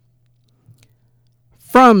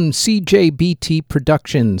From CJBT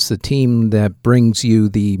Productions, the team that brings you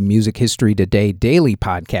the Music History Today Daily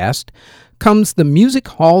podcast, comes the Music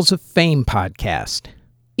Halls of Fame podcast.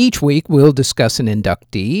 Each week, we'll discuss an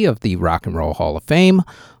inductee of the Rock and Roll Hall of Fame,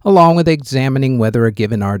 along with examining whether a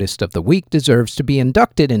given artist of the week deserves to be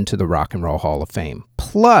inducted into the Rock and Roll Hall of Fame.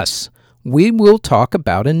 Plus, we will talk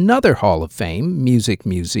about another Hall of Fame, Music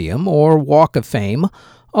Museum, or Walk of Fame,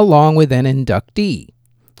 along with an inductee.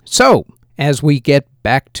 So, as we get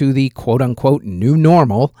back to the quote-unquote new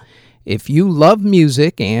normal, if you love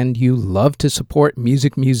music and you love to support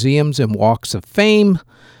music museums and walks of fame,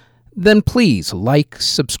 then please like,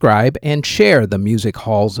 subscribe, and share the Music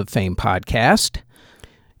Halls of Fame podcast.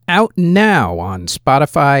 Out now on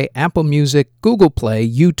Spotify, Apple Music, Google Play,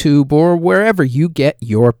 YouTube, or wherever you get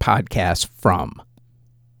your podcasts from.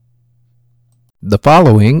 The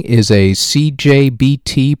following is a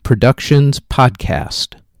CJBT Productions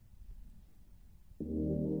podcast.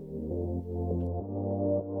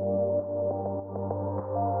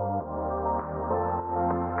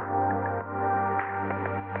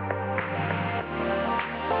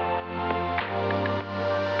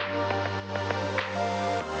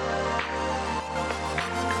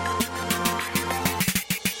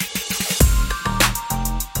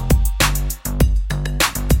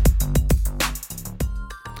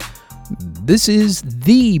 This is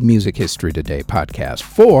the Music History Today podcast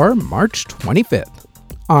for March 25th.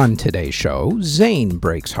 On today's show, Zayn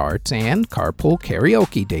breaks hearts and Carpool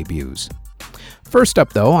Karaoke debuts. First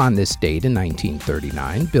up, though, on this date in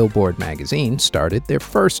 1939, Billboard magazine started their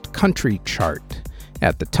first country chart.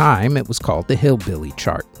 At the time, it was called the Hillbilly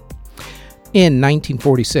Chart. In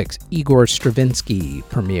 1946, Igor Stravinsky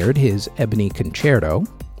premiered his Ebony Concerto.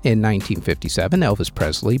 In 1957, Elvis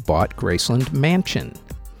Presley bought Graceland Mansion.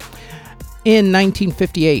 In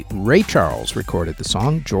 1958, Ray Charles recorded the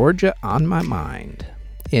song Georgia on My Mind.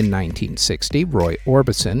 In 1960, Roy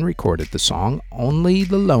Orbison recorded the song Only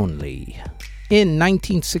the Lonely. In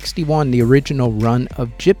 1961, the original run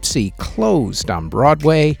of Gypsy closed on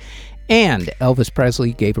Broadway, and Elvis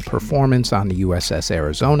Presley gave a performance on the USS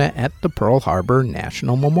Arizona at the Pearl Harbor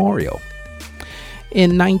National Memorial.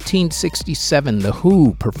 In 1967, The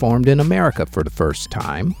Who performed in America for the first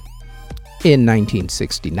time. In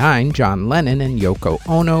 1969, John Lennon and Yoko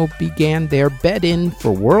Ono began their bed-in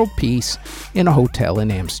for world peace in a hotel in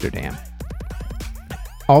Amsterdam.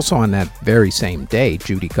 Also on that very same day,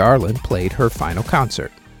 Judy Garland played her final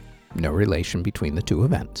concert. No relation between the two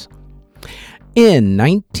events. In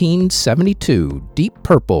 1972, Deep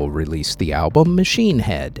Purple released the album Machine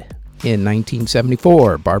Head. In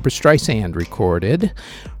 1974, Barbra Streisand recorded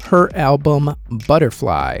her album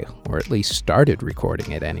Butterfly, or at least started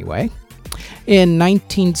recording it anyway. In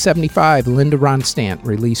 1975, Linda Ronstadt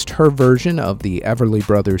released her version of the Everly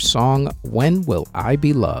Brothers song, When Will I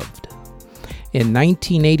Be Loved? In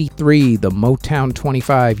 1983, the Motown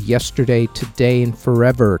 25 Yesterday, Today, and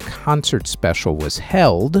Forever concert special was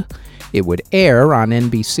held. It would air on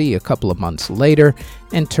NBC a couple of months later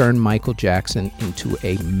and turn Michael Jackson into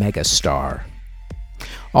a megastar.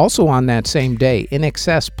 Also on that same day,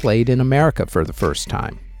 INXS played in America for the first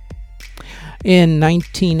time. In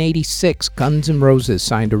 1986, Guns N' Roses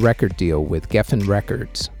signed a record deal with Geffen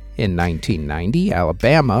Records. In 1990,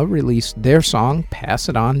 Alabama released their song Pass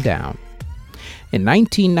It On Down. In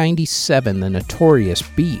 1997, the notorious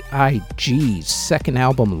B.I.G.'s second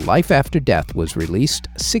album, Life After Death, was released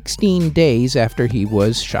 16 days after he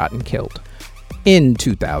was shot and killed. In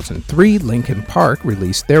 2003, Linkin Park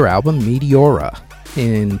released their album Meteora.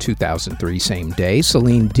 In 2003, same day,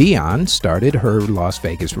 Celine Dion started her Las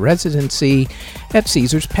Vegas residency at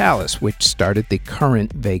Caesars Palace, which started the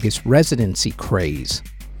current Vegas residency craze.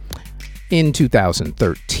 In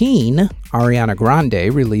 2013, Ariana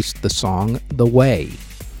Grande released the song The Way.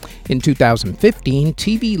 In 2015,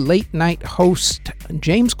 TV late-night host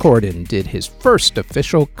James Corden did his first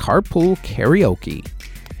official Carpool Karaoke.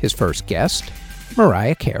 His first guest,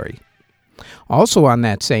 Mariah Carey. Also on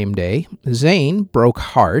that same day, Zayn broke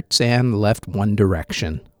hearts and left One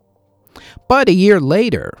Direction. But a year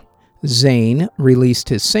later, Zayn released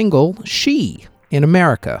his single, She, in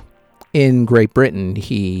America. In Great Britain,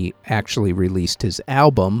 he actually released his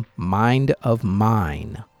album, Mind of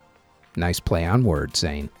Mine. Nice play on words,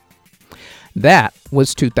 Zayn. That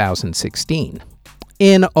was 2016.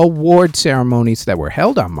 In award ceremonies that were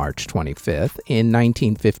held on March 25th, in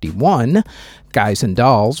 1951, Guys and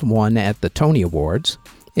Dolls won at the Tony Awards.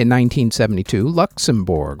 In 1972,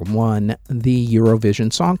 Luxembourg won the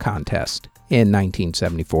Eurovision Song Contest. In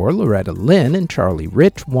 1974, Loretta Lynn and Charlie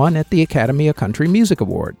Rich won at the Academy of Country Music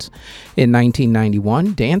Awards. In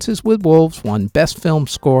 1991, Dances with Wolves won Best Film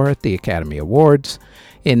Score at the Academy Awards.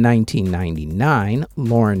 In 1999,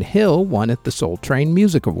 Lauryn Hill won at the Soul Train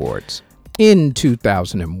Music Awards. In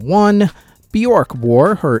 2001, Bjork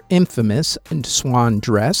wore her infamous swan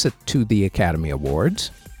dress to the Academy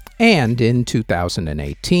Awards. And in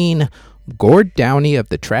 2018, Gord Downie of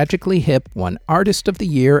the Tragically Hip won Artist of the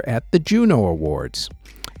Year at the Juno Awards.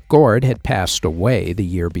 Gord had passed away the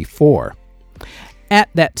year before. At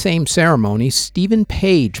that same ceremony, Stephen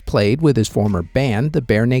Page played with his former band, the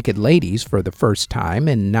Bare Naked Ladies, for the first time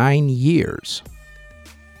in 9 years.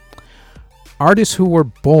 Artists who were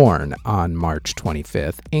born on March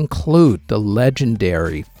 25th include the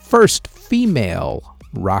legendary first female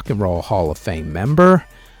Rock and Roll Hall of Fame member,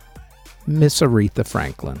 Miss Aretha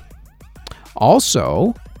Franklin.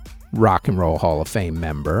 Also, Rock and Roll Hall of Fame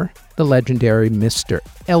member, the legendary Mr.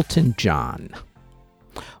 Elton John.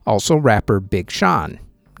 Also, rapper Big Sean,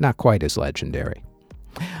 not quite as legendary.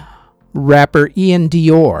 Rapper Ian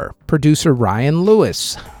Dior, producer Ryan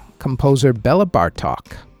Lewis, composer Bella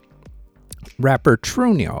Bartok. Rapper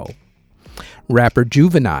Trueno, rapper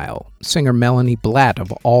Juvenile, singer Melanie Blatt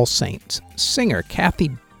of All Saints, singer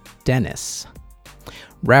Kathy Dennis,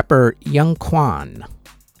 rapper Young Quan,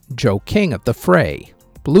 Joe King of The Fray,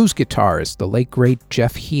 blues guitarist the late great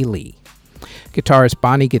Jeff Healey, guitarist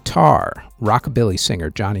Bonnie Guitar, rockabilly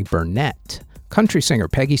singer Johnny Burnett, country singer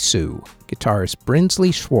Peggy Sue, guitarist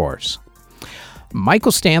Brinsley Schwartz,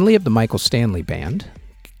 Michael Stanley of the Michael Stanley Band,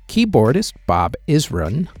 keyboardist Bob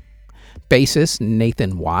Isran, bassist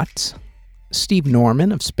Nathan Watts, Steve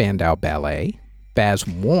Norman of Spandau Ballet, Baz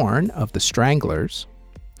Warren of the Stranglers,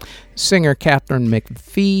 singer Catherine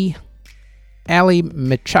McPhee, Ali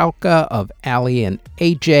Michalka of Ali and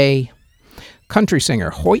AJ, country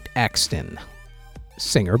singer Hoyt Axton,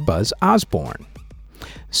 singer Buzz Osborne,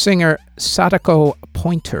 singer Sadako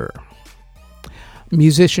Pointer,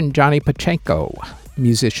 musician Johnny Pacheco,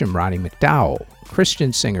 musician Ronnie McDowell,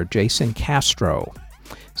 Christian singer Jason Castro,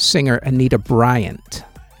 singer Anita Bryant,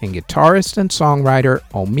 and guitarist and songwriter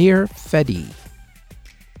Omir Fedi.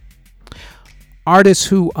 Artists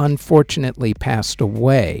who unfortunately passed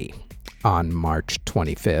away on March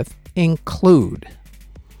 25th include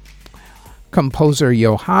composer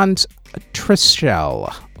Johannes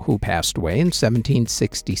Trischel, who passed away in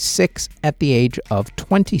 1766 at the age of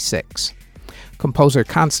 26. Composer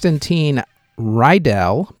Konstantin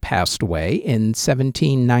Rydell passed away in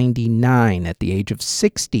 1799 at the age of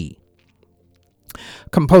 60.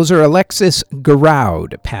 Composer Alexis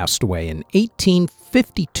Gouraud passed away in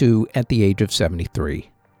 1852 at the age of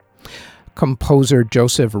 73. Composer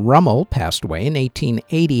Joseph Rummel passed away in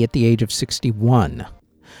 1880 at the age of 61.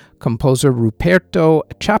 Composer Ruperto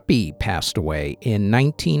Chappi passed away in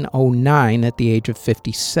 1909 at the age of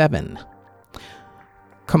 57.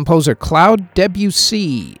 Composer Claude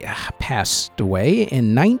Debussy passed away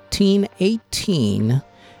in 1918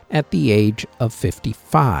 at the age of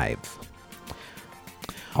 55.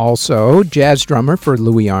 Also, jazz drummer for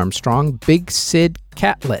Louis Armstrong, Big Sid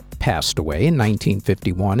Catlett, passed away in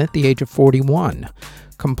 1951 at the age of 41.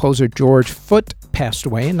 Composer George Foote passed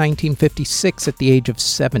away in 1956 at the age of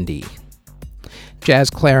 70. Jazz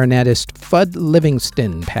clarinetist Fudd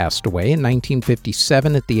Livingston passed away in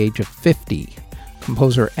 1957 at the age of 50.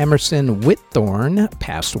 Composer Emerson Whitthorne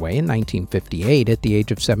passed away in 1958 at the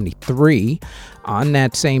age of 73. On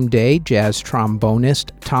that same day, jazz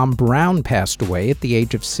trombonist Tom Brown passed away at the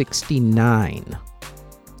age of 69.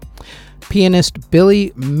 Pianist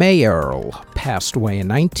Billy Mayerl passed away in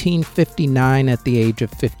 1959 at the age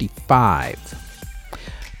of 55.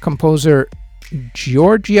 Composer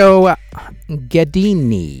Giorgio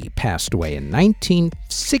Ghedini passed away in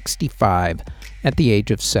 1965 at the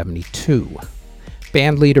age of 72.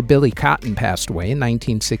 Bandleader Billy Cotton passed away in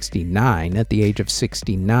 1969 at the age of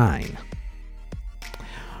 69.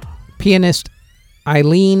 Pianist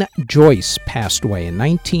Eileen Joyce passed away in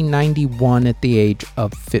 1991 at the age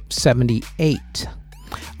of 78.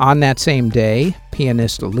 On that same day,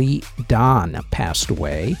 pianist Lee Don passed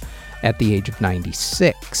away at the age of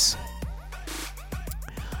 96.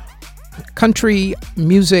 Country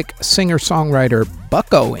music singer-songwriter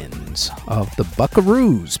Buck Owens of the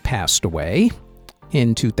Buckaroos passed away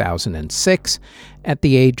in 2006 at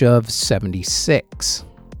the age of 76.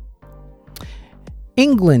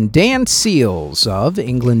 England Dan Seals of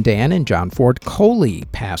England Dan and John Ford Coley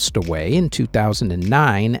passed away in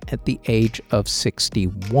 2009 at the age of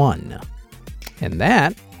 61. And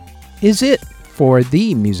that is it for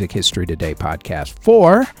the Music History Today podcast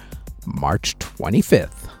for March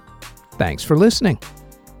 25th. Thanks for listening.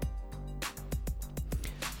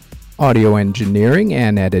 Audio engineering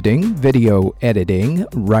and editing, video editing,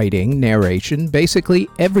 writing, narration, basically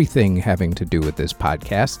everything having to do with this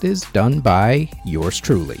podcast is done by yours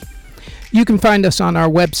truly. You can find us on our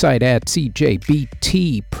website at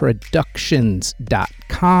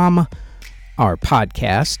cjbtproductions.com. Our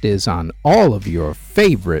podcast is on all of your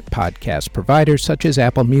favorite podcast providers such as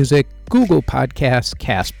Apple Music, Google Podcasts,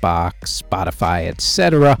 CastBox, Spotify,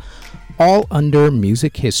 etc., all under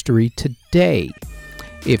Music History Today.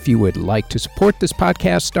 If you would like to support this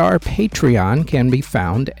podcast, our Patreon can be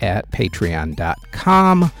found at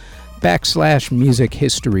patreon.com/Music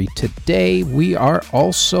History Today. We are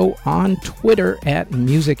also on Twitter at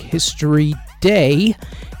Music History Day,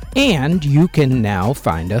 and you can now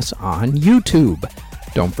find us on YouTube.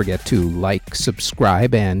 Don't forget to like,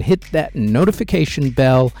 subscribe, and hit that notification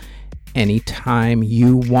bell anytime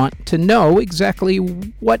you want to know exactly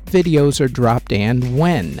what videos are dropped and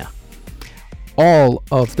when. All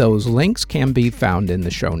of those links can be found in the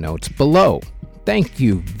show notes below. Thank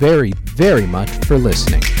you very, very much for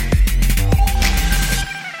listening.